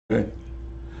Okay.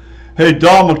 Hey,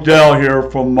 Don McDowell here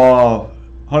from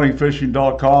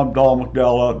huntingfishing.com. Don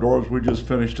McDowell Outdoors. We just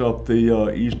finished up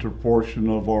the Easter portion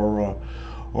of our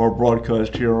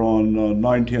broadcast here on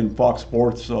 910 Fox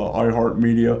Sports,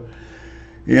 iHeartMedia,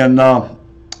 and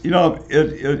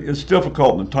it's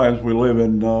difficult in the times we live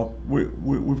in.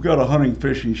 We've got a hunting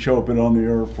fishing show been on the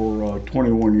air for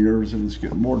 21 years, and it's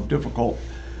getting more difficult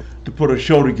to put a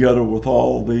show together with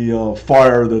all the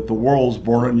fire that the world's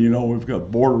burning. We've got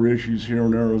border issues here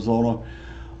in Arizona.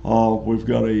 We've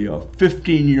got a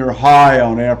 15-year high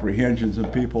on apprehensions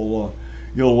of people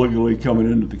illegally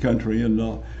coming into the country.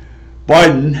 And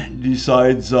Biden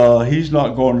decides he's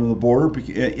not going to the border,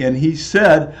 and he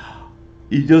said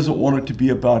he doesn't want it to be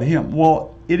about him.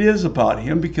 Well, it is about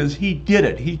him because he did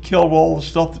it. He killed all the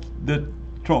stuff that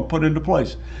Trump put into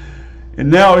place.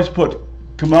 And now he's put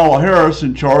Kamala Harris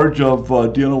in charge of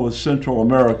dealing with Central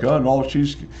America, and all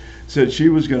she said she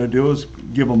was going to do is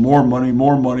give them more money,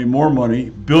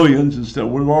 billions instead.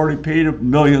 We've already paid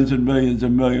them millions and millions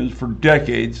and millions for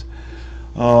decades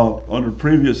under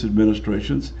previous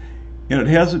administrations, and it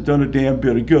hasn't done a damn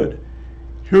bit of good.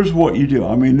 Here's what you do.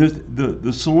 I mean,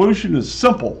 the solution is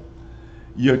simple.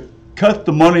 You cut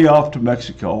the money off to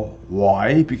Mexico.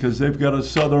 Why? Because they've got a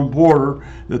southern border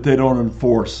that they don't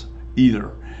enforce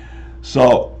either.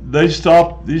 So they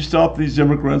stop these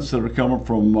immigrants that are coming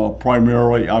from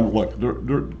primarily. Look,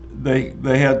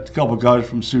 they had a couple of guys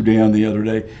from Sudan the other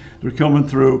day. They're coming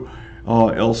through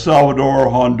El Salvador,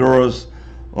 Honduras,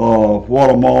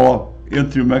 Guatemala,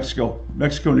 in through Mexico.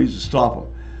 Mexico needs to stop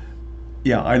them.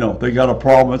 Yeah, I know they got a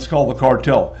problem. It's called the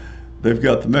cartel. They've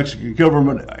got the Mexican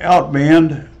government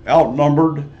outmanned,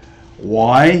 outnumbered.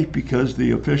 Why? Because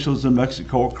the officials in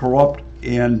Mexico are corrupt,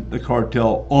 and the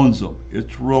cartel owns them.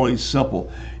 It's really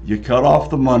simple. You cut off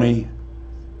the money,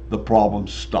 the problem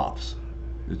stops.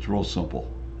 It's real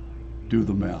simple. Do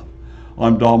the math.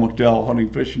 I'm Don McDowell,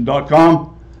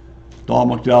 huntingfishing.com. Don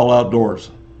McDowell Outdoors.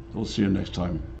 We'll see you next time.